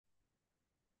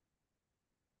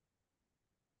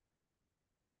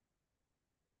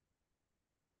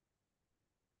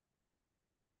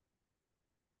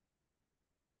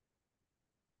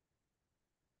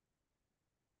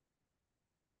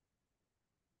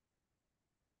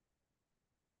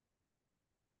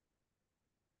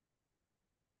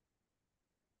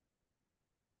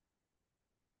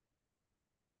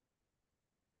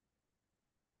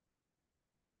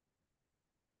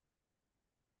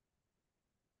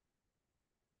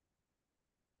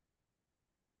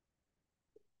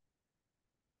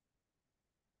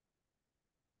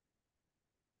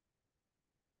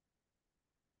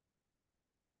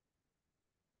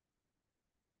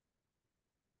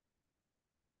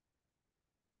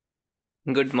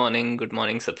Good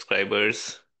morning,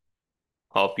 subscribers.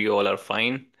 Hope you all are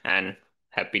fine and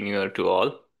Happy New Year to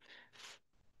all.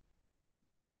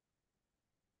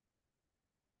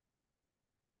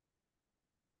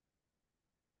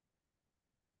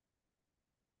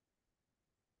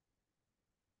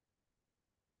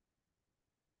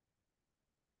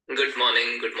 Good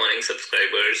morning,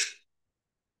 subscribers.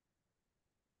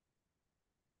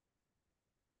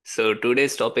 So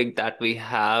today's topic that we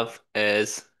have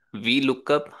is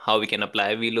VLOOKUP, how we can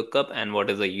apply VLOOKUP and what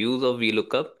is the use of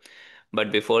VLOOKUP. But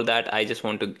before that, I just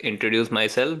want to introduce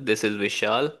myself. This is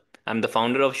Vishal. I'm the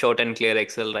founder of Short and Clear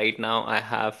Excel. Right now, I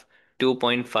have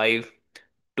 2.5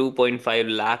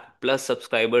 2.5 lakh plus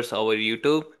subscribers over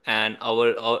YouTube and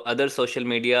our other social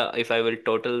media. If I will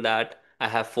total that, I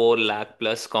have 4 lakh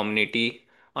plus community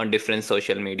on different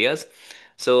social medias.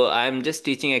 So I'm just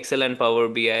teaching Excel and Power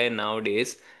BI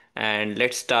nowadays. And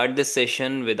let's start this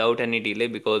session without any delay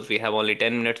because we have only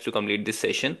 10 minutes to complete this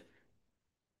session.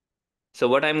 So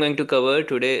what I'm going to cover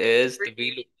today is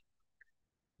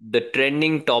the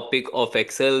trending topic of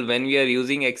Excel when we are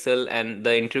using Excel, and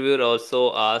the interviewer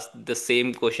also asked the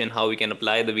same question, how we can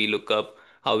apply the VLOOKUP,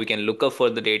 how we can look up for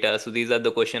the data. So these are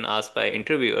the questions asked by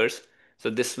interviewers. So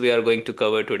this we are going to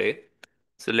cover today.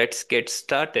 So let's get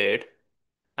started.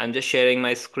 I'm just sharing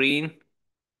my screen.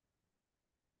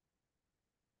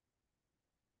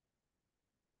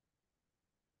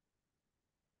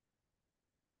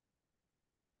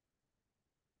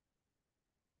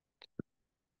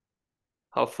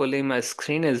 Hopefully my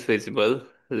screen is visible.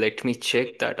 Let me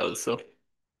check that also.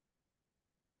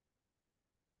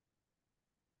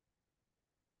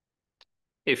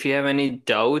 If you have any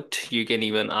doubt, you can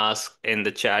even ask in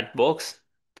the chat box.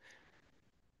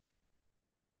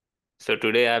 So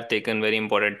today I have taken very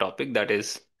important topic that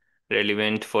is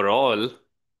relevant for all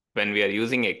when we are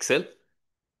using Excel.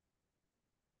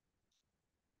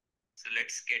 So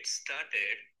let's get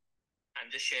started. I'm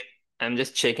just share I'm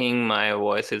just checking my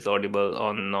voice is audible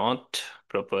or not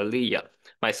properly. Yeah.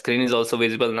 My screen is also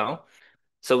visible now.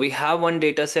 So we have one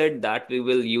data set that we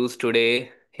will use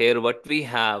today. Here what we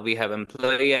have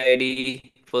employee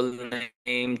ID, full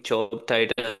name, job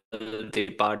title,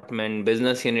 department,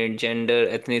 business unit, gender,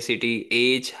 ethnicity,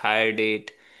 age, hire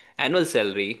date, annual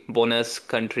salary, bonus,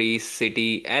 country,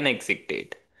 city, and exit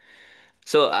date.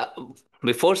 So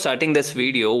before starting this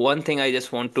video, one thing I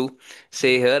just want to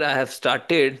say here, I have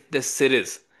started this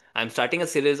series. I'm starting a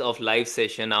series of live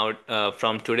session out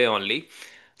from today only.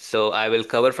 So I will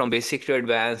cover from basic to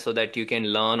advanced so that you can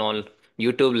learn on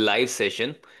YouTube live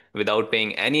session without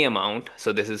paying any amount.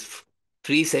 So this is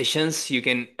free sessions you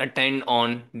can attend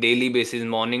on daily basis.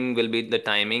 Morning will be the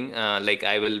timing. Like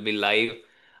I will be live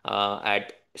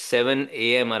at 7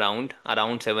 a.m. around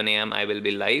 7 a.m. I will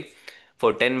be live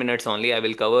for 10 minutes only. I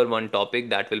will cover one topic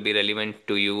that will be relevant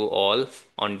to you all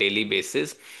on daily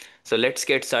basis. So let's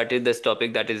get started this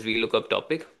topic, that is VLOOKUP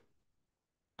topic.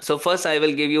 So first I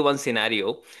will give you one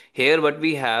scenario. Here what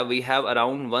we have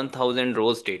around 1000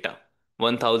 rows data.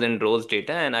 1000 rows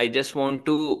data, and I just want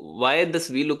to why this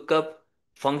VLOOKUP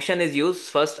function is used.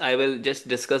 First I will just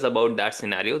discuss about that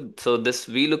scenario. So this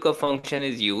VLOOKUP function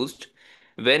is used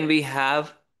when we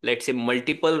have, let's say,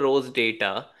 multiple rows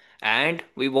data and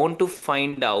we want to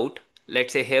find out,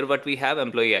 let's say here what we have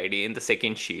employee ID in the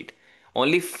second sheet.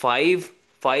 Only five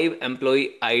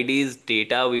employee IDs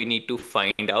data we need to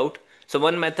find out. So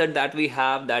one method that we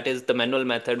have, that is the manual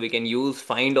method. We can use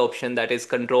find option, that is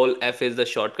control F is the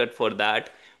shortcut for that.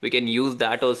 We can use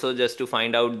that also just to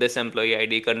find out this employee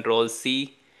ID, control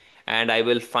C, and I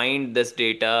will find this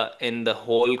data in the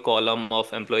whole column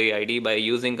of employee ID by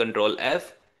using control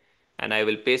F, and I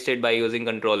will paste it by using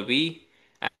control V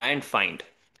and find.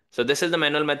 So this is the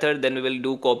manual method. Then we will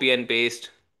do copy and paste,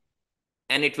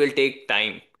 and it will take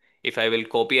time if I will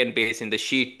copy and paste in the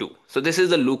sheet too. So this is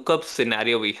the lookup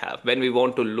scenario we have when we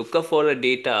want to look up for a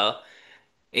data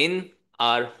in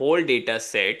our whole data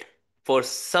set for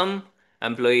some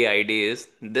employee IDs.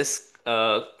 This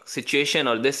situation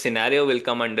or this scenario will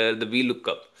come under the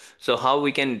VLOOKUP. So how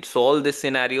we can solve this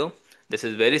scenario? This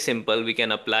is very simple. We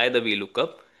can apply the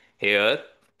VLOOKUP here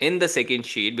in the second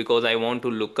sheet because I want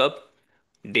to look up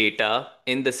data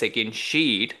in the second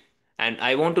sheet, and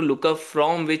I want to look up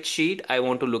from which sheet? I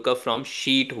want to look up from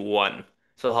sheet 1.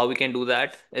 So how we can do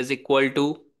that is equal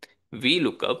to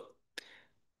VLOOKUP.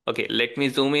 Okay, let me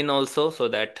zoom in also so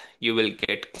that you will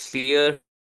get clear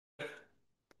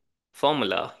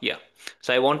formula. Yeah.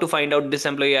 So I want to find out this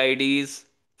employee ID's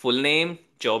full name,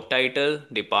 job title,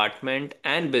 department,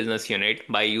 and business unit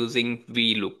by using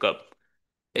VLOOKUP.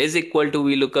 is equal to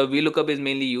VLOOKUP. VLOOKUP is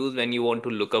mainly used when you want to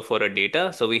look up for a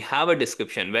data. So we have a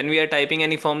description. When we are typing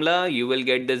any formula, you will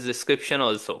get this description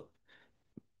also.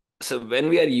 So when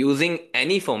we are using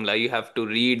any formula, you have to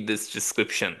read this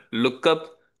description.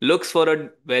 Lookup looks for a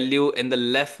value in the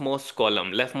leftmost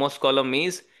column. Leftmost column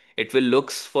means it will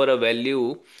looks for a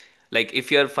value. Like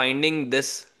if you are finding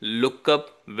this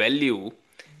lookup value,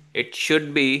 it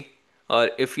should be, or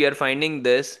if you are finding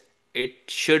this, it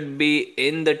should be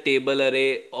in the table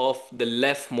array of the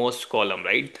leftmost column,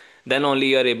 right? Then only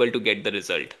you are able to get the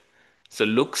result. So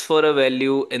looks for a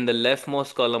value in the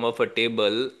leftmost column of a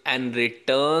table and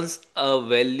returns a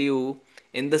value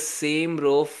in the same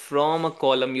row from a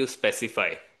column you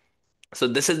specify. So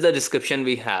this is the description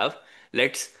we have.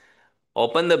 Let's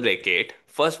open the bracket.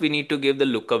 First we need to give the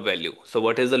lookup value. So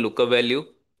what is the lookup value?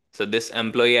 So this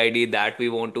employee ID that we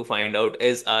want to find out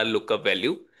is our lookup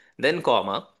value. Then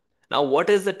comma. Now what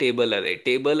is the table array?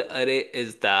 Table array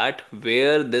is that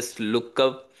where this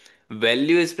lookup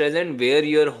value is present, where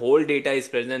your whole data is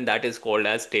present, that is called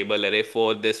as table array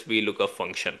for this VLOOKUP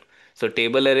function. So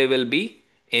table array will be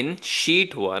in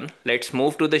sheet 1. Let's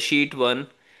move to the sheet 1,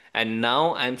 and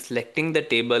now I'm selecting the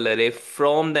table array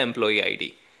from the employee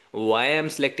ID. Why I'm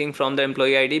selecting from the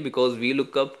employee ID? Because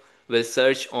VLOOKUP will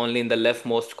search only in the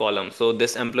leftmost column. So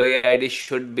this employee ID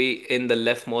should be in the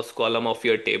leftmost column of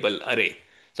your table array.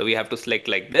 So we have to select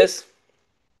like this.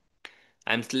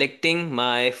 I'm selecting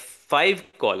my 5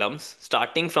 columns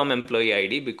starting from employee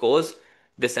ID because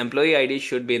this employee ID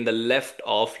should be in the left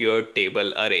of your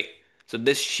table array. So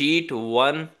this sheet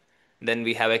 1, then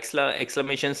we have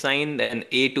exclamation sign, then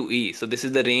A to E. So this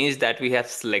is the range that we have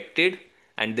selected,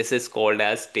 and this is called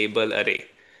as table array.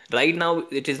 Right now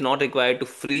it is not required to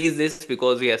freeze this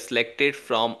because we have selected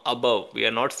from above. We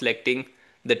are not selecting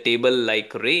the table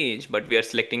like range, but we are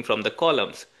selecting from the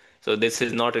columns. So this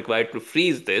is not required to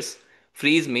freeze this.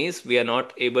 Freeze means we are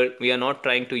not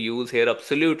trying to use here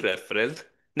absolute reference.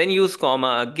 Then use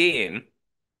comma again.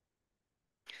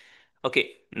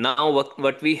 Okay, now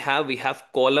we have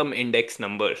column index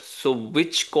number. So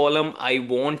which column I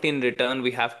want in return,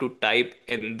 we have to type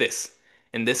in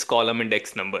this column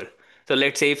index number. So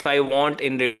let's say if I want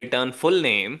in return full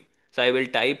name, so I will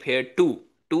type here 2.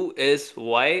 2 is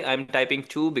why I'm typing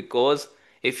 2, because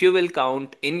if you will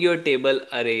count in your table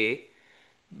array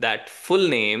that full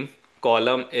name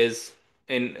column is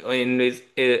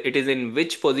it is in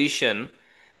which position,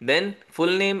 then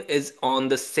full name is on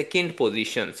the second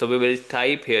position. So we will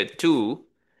type here 2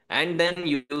 and then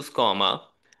use comma.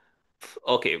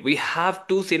 Okay, we have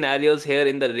two scenarios here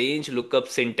in the range lookup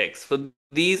syntax. So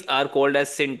these are called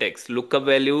as syntax: lookup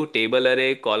value, table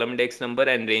array, column index number,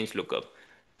 and range lookup.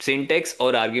 Syntax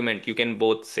or argument, you can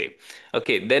both say.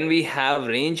 Okay, then we have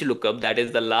range lookup, that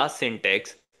is the last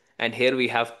syntax, and here we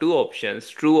have two options,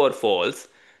 true or false.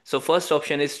 So first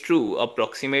option is true,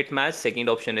 approximate match. Second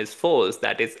option is false,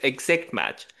 that is exact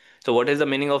match. So what is the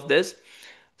meaning of this?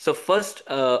 So first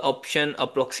option,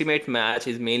 approximate match,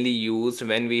 is mainly used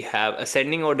when we have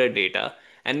ascending order data,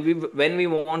 and when we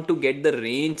want to get the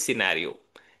range scenario.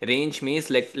 Range means,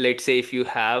 like, let's say if you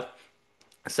have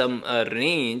some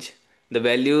range, the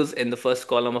values in the first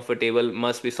column of a table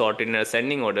must be sorted in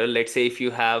ascending order. Let's say if you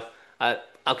have uh,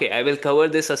 okay, I will cover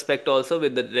this aspect also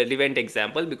with the relevant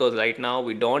example, because right now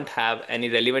we don't have any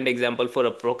relevant example for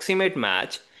approximate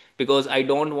match, because I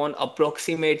don't want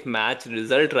approximate match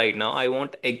result right now, I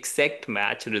want exact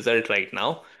match result right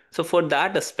now. So for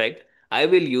that aspect I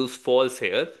will use false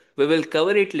here. We will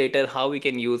cover it later how we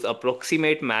can use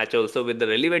approximate match also with the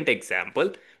relevant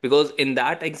example, because in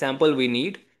that example we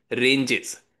need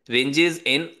ranges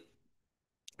in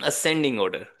ascending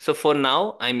order. So for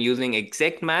now I'm using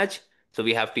exact match, so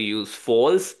we have to use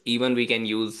false. Even we can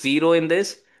use 0 in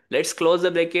this. Let's close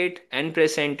the bracket and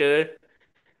press enter.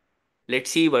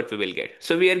 Let's see what we will get.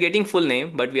 So we are getting full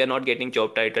name, but we are not getting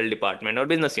job title, department, or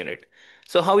business unit.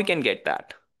 So how we can get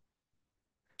that?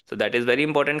 So that is very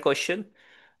important question.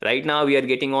 Right now we are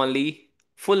getting only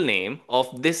full name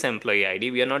of this employee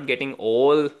ID. We are not getting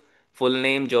all full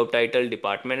name, job title,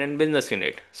 department, and business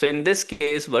unit. So in this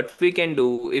case, what we can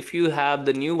do, if you have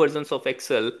the new versions of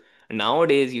Excel,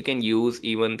 nowadays you can use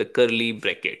even the curly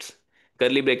brackets.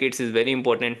 Curly brackets is very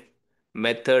important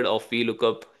method of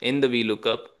VLOOKUP. In the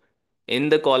VLOOKUP, in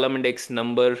the column index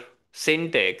number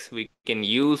syntax, we can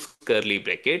use curly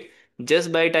bracket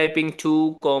just by typing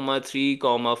 2 comma 3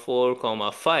 comma 4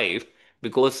 comma 5,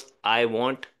 because I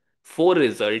want 4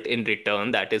 result in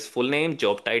return, that is full name,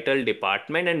 job title,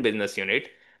 department, and business unit.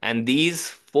 And these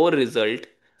 4 result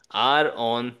are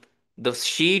on the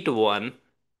sheet 1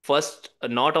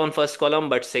 not on first column,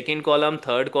 but second column,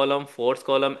 third column, fourth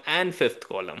column, and fifth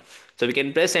column. So we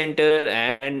can press enter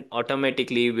and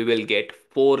automatically we will get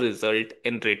four result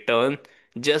in return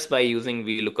just by using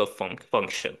VLOOKUP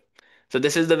function. So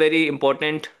this is the very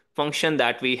important function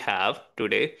that we have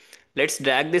today. Let's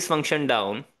drag this function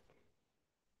down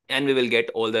and we will get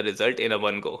all the result in a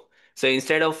one go. So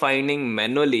instead of finding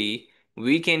manually,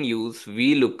 we can use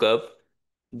VLOOKUP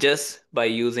just by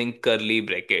using curly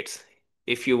brackets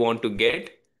if you want to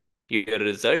get your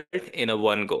result in a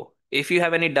one go. If you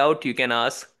have any doubt, you can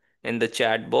ask in the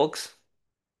chat box.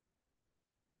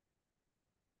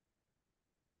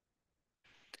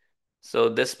 So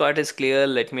this part is clear.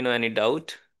 Let me know any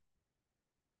doubt.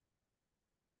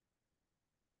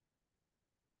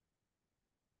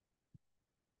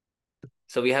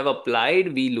 So we have applied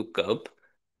VLOOKUP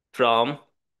from,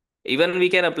 even we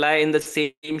can apply in the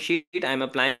same sheet. I'm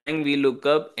applying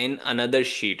VLOOKUP in another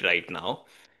sheet right now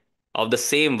of the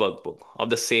same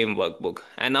workbook.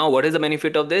 And now what is the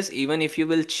benefit of this? Even if you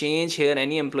will change here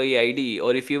any employee ID,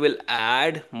 or if you will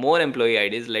add more employee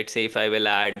IDs, let's say if I will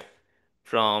add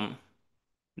from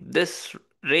this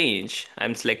range,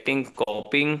 I'm selecting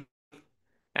copying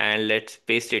and let's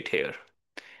paste it here.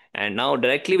 And now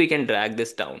directly we can drag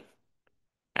this down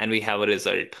and we have a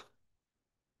result.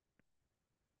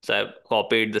 So I've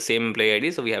copied the same employee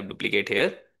ID, so we have duplicate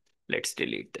here. Let's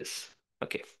delete this.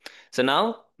 Okay. So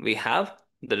now we have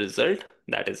the result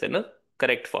that is in a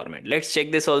correct format. Let's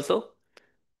check this also.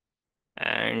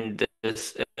 And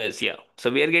this is, yeah. So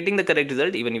we are getting the correct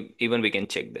result, even we can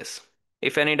check this.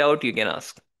 If any doubt, you can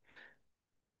ask.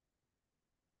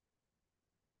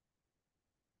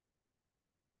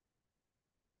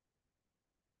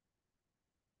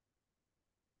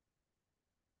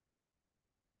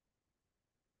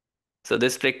 So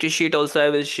this practice sheet also I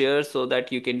will share so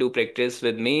that you can do practice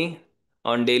with me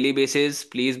on daily basis.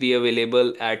 Please be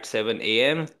available at 7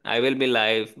 a.m. I will be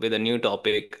live with a new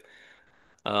topic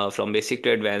from basic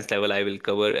to advanced level. I will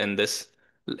cover in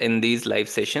these live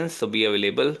sessions. So be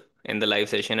available in the live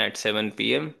session at 7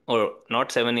 p.m. or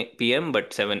not 7 p.m.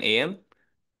 but 7 a.m.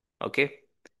 Okay.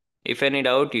 If any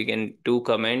doubt, you can do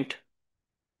comment.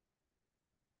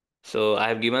 So I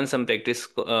have given some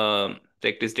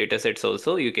practice data sets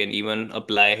also. You can even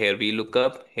apply here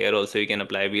VLOOKUP. Here also you can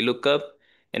apply VLOOKUP.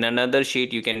 In another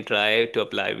sheet, you can try to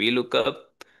apply VLOOKUP.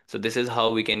 So this is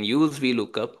how we can use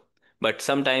VLOOKUP. But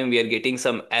sometime we are getting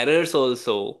some errors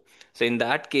also. So in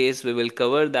that case, we will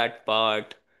cover that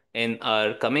part in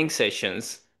our coming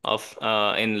sessions of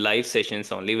in live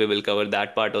sessions only. We will cover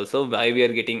that part also, why we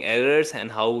are getting errors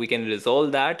and how we can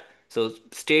resolve that. So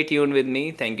stay tuned with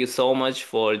me. Thank you so much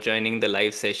for joining the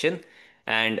live session.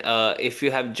 And if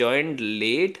you have joined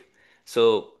late,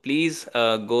 so please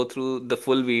go through the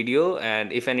full video.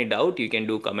 And if any doubt, you can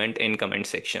do comment in comment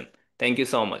section. Thank you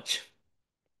so much.